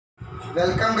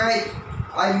Welcome guys,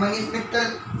 I am Manish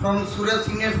Mittal from SURAJ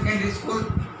Senior Secondary School,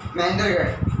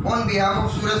 Mandargarh. On behalf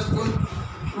of SURAJ School,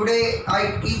 today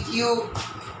I teach you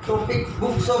topic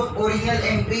Books of Original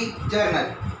Entry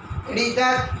Journal. It is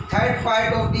the third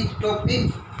part of this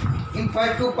topic. In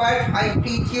first two parts, I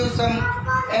teach you some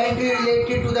entry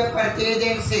related to the purchase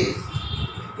and sales.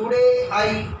 Today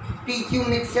I teach you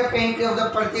mix-up entry of the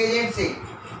purchase and sale.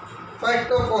 First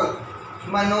of all,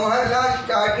 Manohar Lal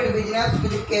started business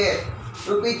with cash,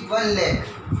 rupees 1 lakh.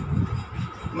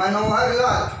 Manohar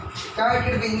Lal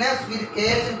started business with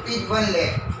cash, rupees 1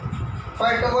 lakh.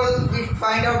 First of all, we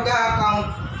find out the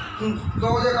account,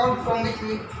 those accounts from which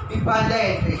we find the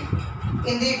entry.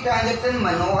 In the transaction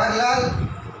Manohar Lal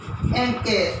and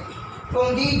cash,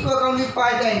 from these two accounts we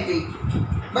find the entry.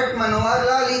 But Manohar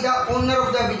Lal is the owner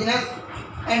of the business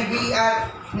and we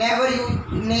are never use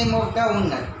name of the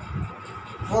owner.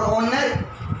 For owner,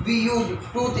 we use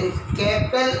two things,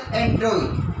 capital and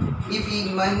drawing. If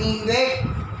we money invest,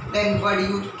 then we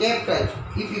use capital.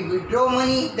 If we withdraw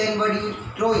money, then we use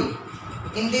drawing.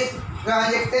 In this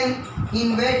transaction,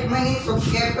 invest money, so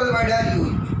capital word are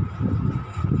used.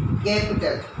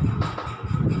 Capital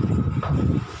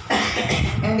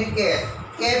and cash.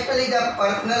 Capital is a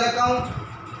personal account.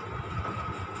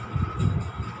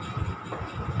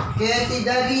 Cash is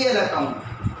the real account.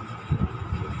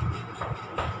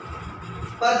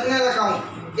 Personal account,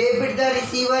 debit the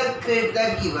receiver, credit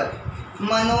the giver.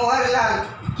 Manohar Lal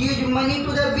gives money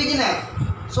to the business,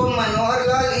 so Manohar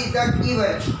Lal is the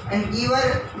giver, and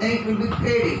giver then it will be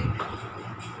credit.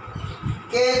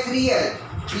 Cash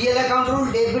real account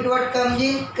rule, debit what comes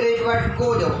in, credit what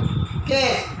goes out.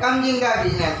 Cash comes in the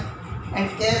business and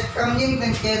cash comes in,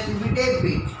 then cash will be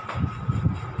debit.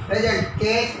 Result,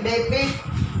 cash debit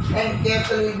and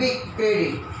capital will be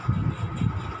credit.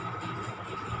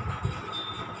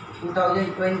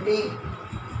 2020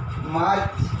 March.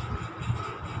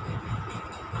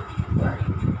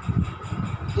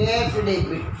 Cash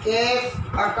debit, cash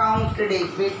account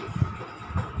debit,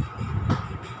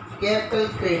 capital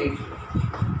credit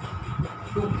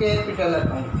to capital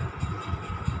account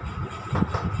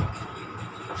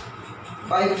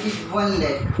by rupees 1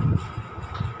 lakh.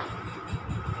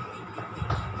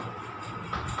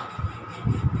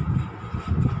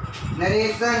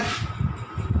 Narration.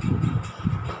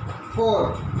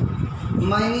 4.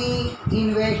 Money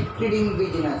invested in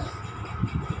business.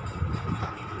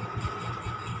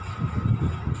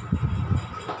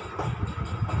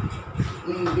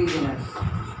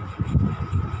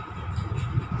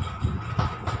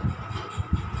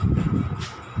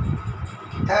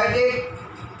 Third is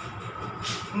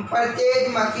purchase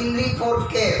machinery for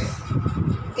cash.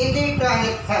 In the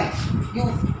transaction, you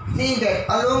see that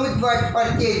along with word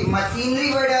purchase,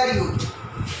 machinery word are used.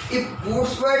 If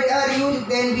goods word are used,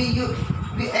 then we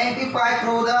amplify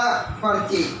through the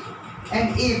purchase.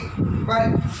 And if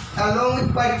along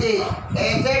with purchase,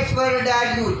 assets word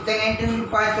are used, then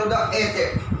amplify through the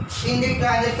asset. In the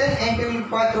transaction,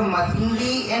 amplify through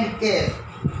machinery and cash.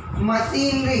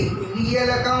 Machinery, real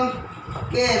account,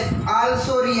 cash,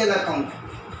 also real account.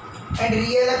 And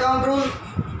real account rule,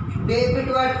 debit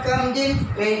what comes in,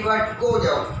 credit what goes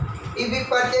out. If we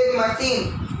purchase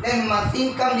machine, then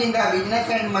machine comes in the business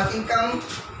and machine comes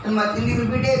and machinery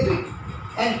will be debit.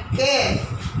 And cash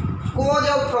goes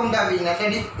out from the business,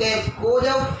 and if cash goes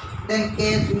out, then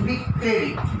cash will be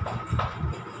credit.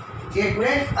 Okay,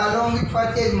 friends, along with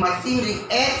purchase machinery,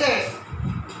 assets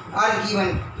are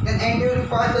given, then entry will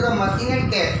pass to the machine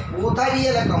and cash. Both are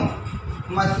real account.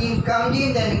 Machine comes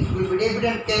in, then it will be debit,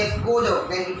 and cash goes out,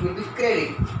 then it will be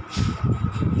credit.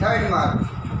 Third mark.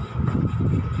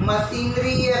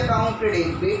 Machinery account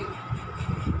debit,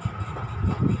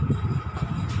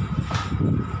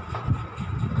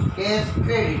 cash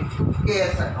credit to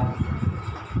cash account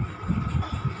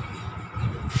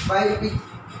by rupees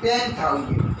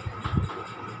 10,000.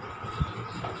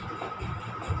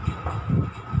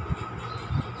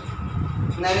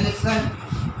 Narration.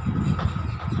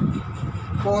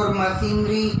 For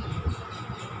machinery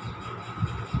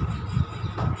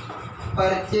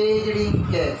purchased in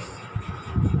cash.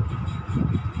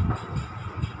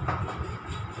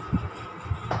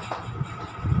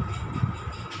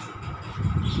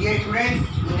 Here friends,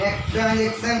 next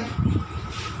transaction,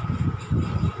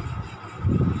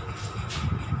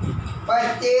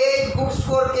 purchase goods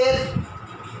for cash.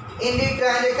 In the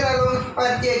transaction along with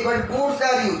purchase, but goods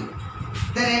are used,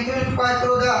 then entry will pass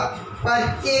through the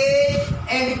purchase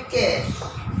and cash.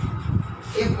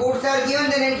 If goods are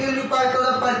given, then entry will pass through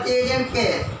the purchase and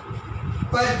cash.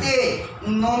 Purchase,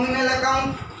 nominal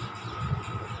account,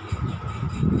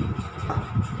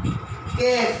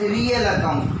 cash, real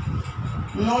account.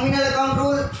 Nominal account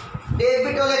rule.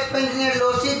 Debit all expenses and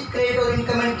losses, credit all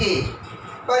income and cash.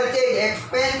 Purchase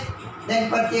expense, then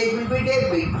purchase will be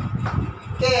debit.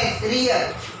 Cash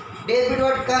real. Debit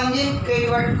what comes in, credit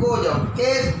what goes out.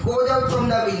 Cash goes out from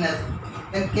the business,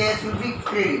 then cash will be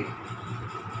credit.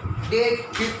 Date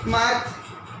 5th March.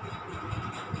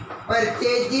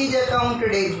 Purchases account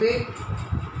debit.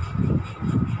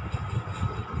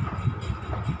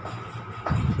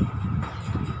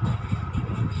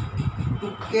 To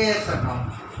cash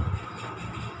account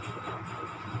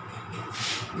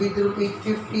with rupees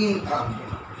 15,000.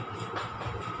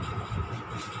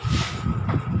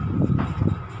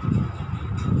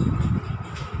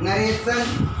 Narration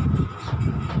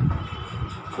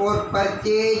for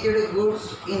purchased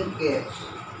goods in cash.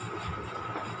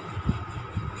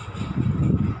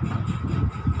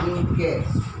 In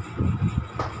cash.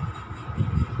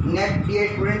 Net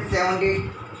date 7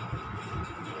 date.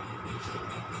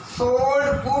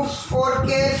 Sold goods for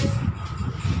cash.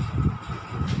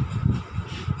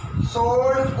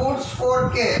 Sold goods for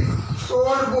cash.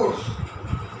 Sold goods.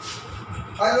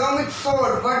 Along with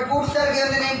sold, but goods are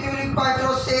given an entity part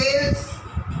of sales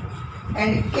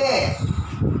and cash.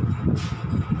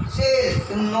 Sales,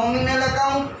 nominal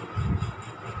account.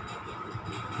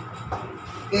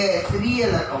 Cash,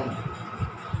 real account.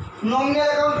 Nominal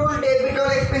account rule, debit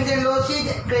all expenses and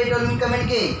losses, credit all income and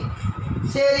gain.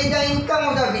 Sale is the income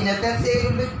of the business, then sale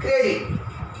will be credit.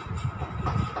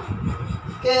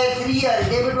 Cash real,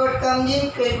 debit what comes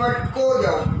in, credit what goes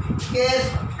out. Cash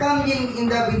comes in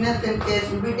the business, then cash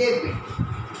will be debit.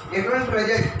 Different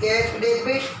result, cash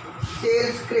debit,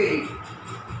 sales credit.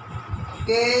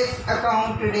 Cash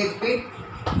account debit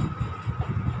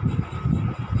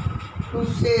to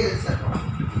sales account.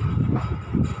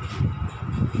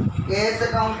 Cash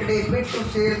account debit to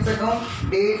sales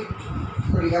account. Date,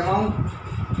 amount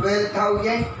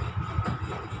 12,000.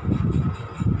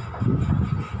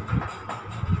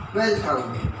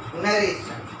 12,000.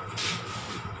 Narration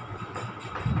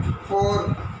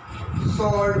for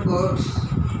sold goods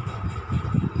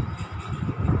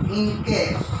in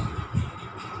cash.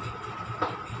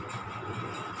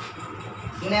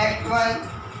 Next one,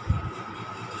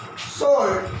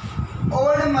 sold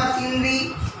old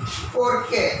machinery for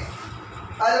cash.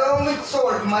 Along with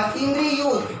sold machinery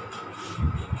used,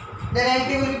 then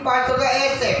entry will be part of the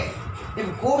assets. If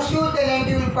goods used, then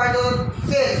entry will be part of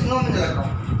the sales, nominal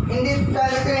account. In this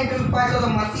transaction, entry will be part of the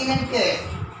machine and cash.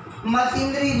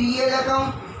 Machinery real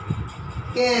account,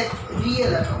 cash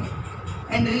real account.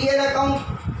 And real account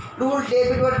rule,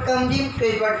 debit what comes in,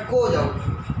 credit what goes out.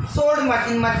 Sold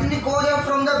machinery goes out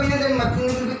from the business and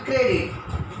machinery will be credit.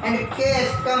 And cash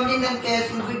comes in and cash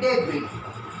will be debit.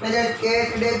 Result,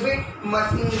 cash debit,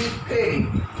 machinery credit.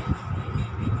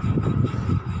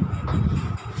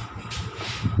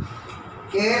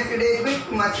 Cash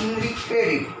debit, machinery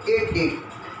credit. 8 date.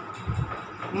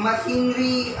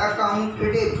 Machinery account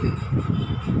debit.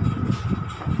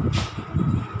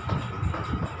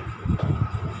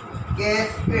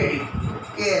 Cash credit,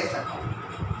 cash account.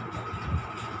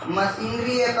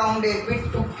 Machinery account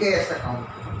debit to cash account.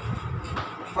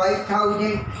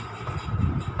 5,000.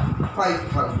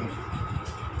 5,000.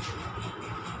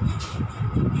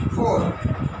 4.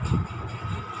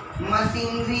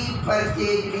 Machinery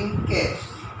purchased in cash.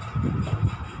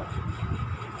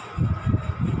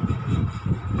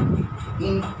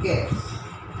 In cash.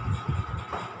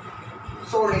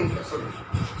 Sold in cash.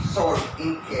 Sold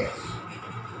in cash.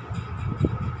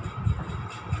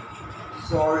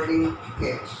 Sold in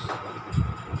cash.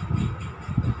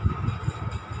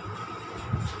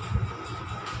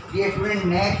 The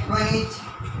next one is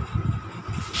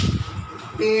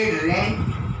paid rent.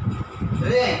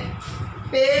 Rent.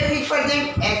 Paid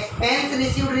represent expense,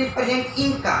 received represent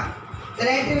income. The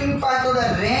rent will be part of the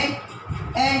rent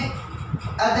and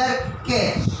other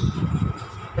cash.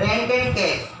 Rent and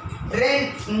cash.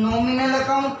 Rent nominal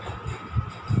account.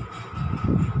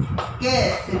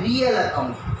 Cash real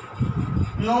account.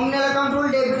 Nominal account rule,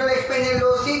 debit all expense and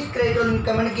losses, credit all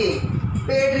income and gain.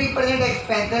 Paid represent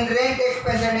expense and rent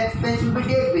expense and expense will be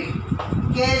debit.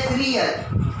 Cash real.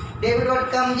 Debit what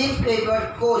comes in, credit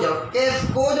what goes out. Cash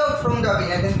goes out from the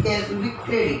business and cash will be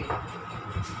credit.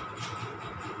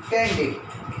 10 date.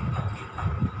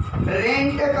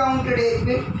 Rent account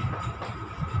debit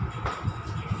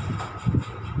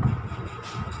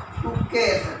to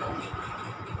cash account.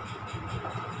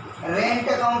 Rent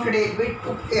account debit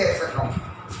to cash account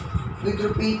with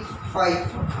rupees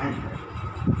 500.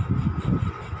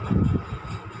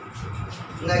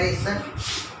 Narration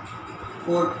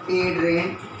for paid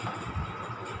rent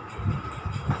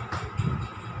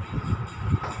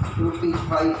rupees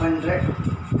 500.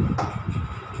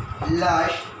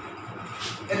 last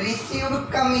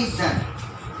received commission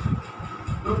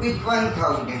rupees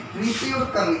 1000.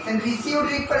 Received commission.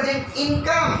 Received represent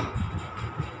income.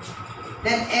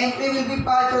 Then entry will be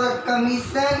part of the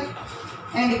commission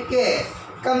and cash.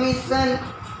 Commission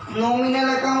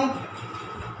nominal account,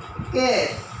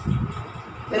 cash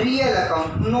real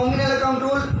account. Nominal account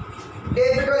rule: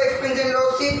 debit or expense and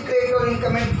losses, credit or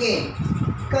income and gain.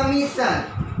 Commission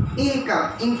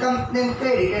income, income then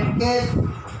credit, and cash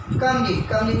comes in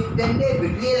then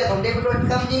debit. Real account, debit what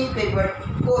comes in, credit what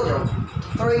goes out.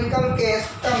 So income cash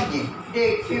comes in.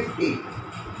 Date 50.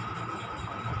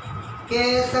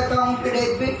 Cash account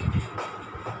debit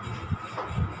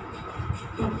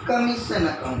to commission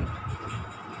account.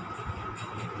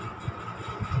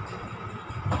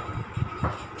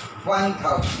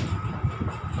 $1,000.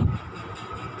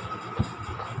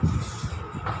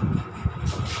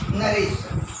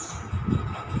 Narration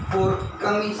for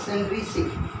commission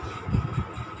received.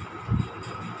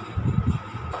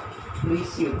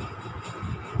 Received.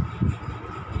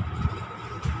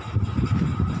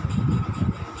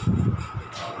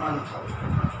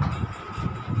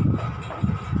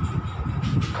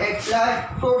 At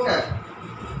last total.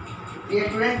 The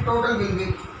total will be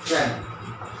done.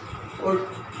 Or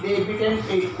debit and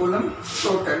credit column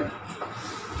total.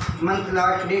 Month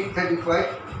last date 35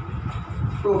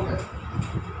 total.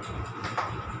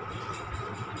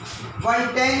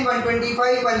 110,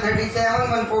 125,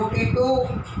 137, 142,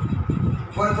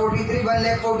 143,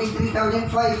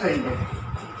 1,43,500.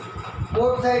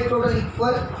 Both side total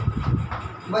equal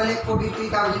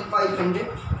 1,43,500.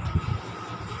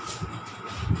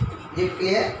 Is it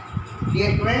clear? Dear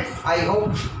students, I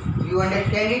hope you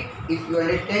understand it. If you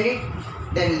understand it,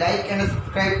 then like and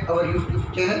subscribe our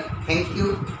YouTube channel. Thank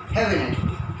you. Have a nice day.